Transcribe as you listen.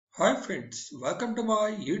Hi friends, welcome to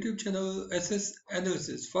my YouTube channel SS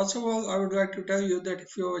Analysis. First of all, I would like to tell you that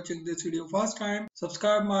if you are watching this video first time,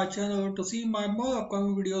 subscribe my channel to see my more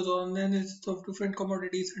upcoming videos on analysis of different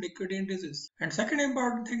commodities and equity indices. And second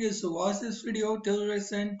important thing is to watch this video till the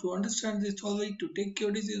end to understand this story to take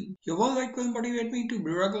your decision. Your whole like will motivate me to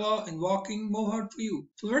be regular in working more hard for you.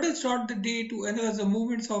 So let us start the day to analyze the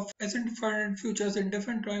movements of S&P 500 futures in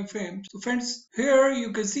different time frames. So friends, here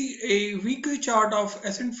you can see a weekly chart of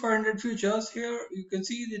S&P 500 futures. Here you can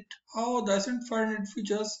see that how the S&P 500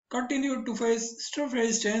 futures continue to face stiff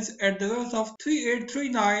resistance at the levels of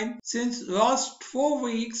 3839 since last 4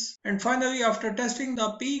 weeks, and finally after testing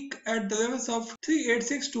the peak at the levels of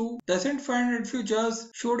 3862, the S&P 500 futures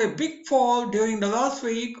showed a big fall during the last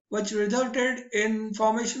week, which resulted in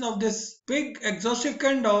formation of this big exhaustive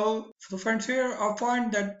candle. So friends, here I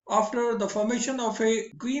find that after the formation of a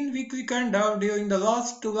green weekly candle during the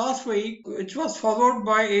last week, which was followed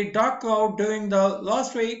by a dark cloud during the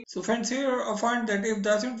last week. So friends, here I find that if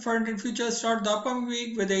the S&P 500 futures start the upcoming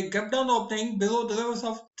week with a gap down opening below the levels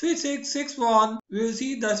of 3661, we will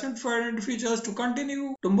see the S&P 500 futures to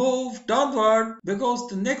continue to move downward, because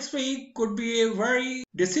the next week could be a very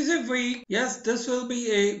decisive week. Yes, this will be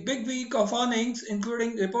a big week of earnings,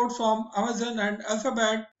 including reports from Amazon and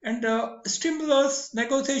Alphabet, and stimulus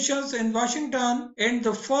negotiations in Washington, and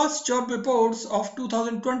the first job reports of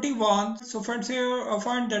 2021. So friends, here I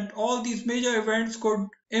find that all these major events could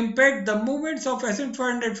impact the movements of S&P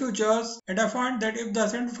 500 futures, and I find that if the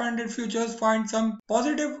S&P 500 futures find some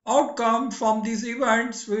positive outcome from these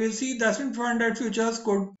events, we will see the S&P 500 futures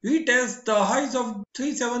could retest the highs of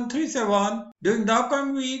 3737 during the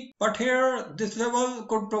upcoming week. But here this level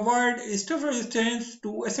could provide a stiff resistance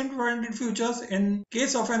to S&P 500 futures in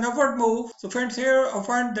case of an upward move. So friends, here I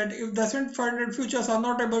find that if the S&P 500 futures are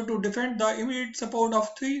not able to defend the immediate support of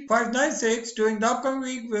 3596 during the upcoming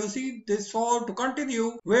week, we will see this fall to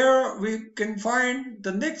continue, where we can find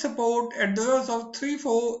the next support at the levels of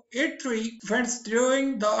 3483. Friends,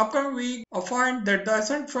 during the upcoming week, I find that the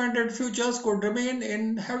S&P 500 futures could remain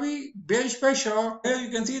in heavy bearish pressure. Here you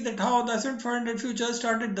can see that how the S&P 500 futures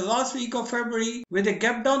started the last week of February with a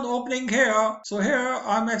gap down opening here. So here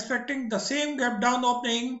I'm expecting the same gap down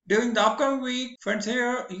opening during the upcoming week. Friends,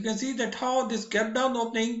 here you can see that how this gap down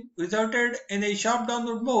opening resulted in a sharp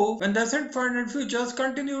downward move when the S&P 500 futures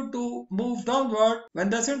continued to move downward,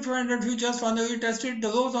 when the S&P 500 futures finally tested the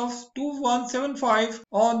lows of 2175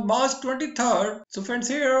 on March 23rd. So friends,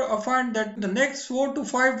 here I find that the next 4 to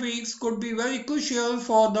 5 weeks could be very crucial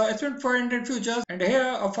for the S&P 500 futures, and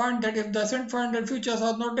here I find that if the S&P 500 futures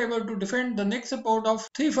are not able to defend the next support of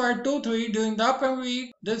 3523 during the upcoming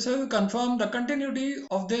week, this will confirm the continuity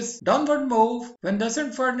of this downward move, when the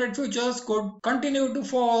S&P 500 futures could continue to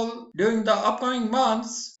fall during the upcoming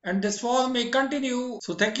months, and this fall may continue.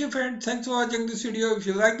 So thank you friends, thanks for watching this video. If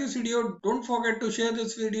you like this video, don't forget to share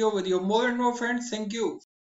this video with your more and more friends. Thank you.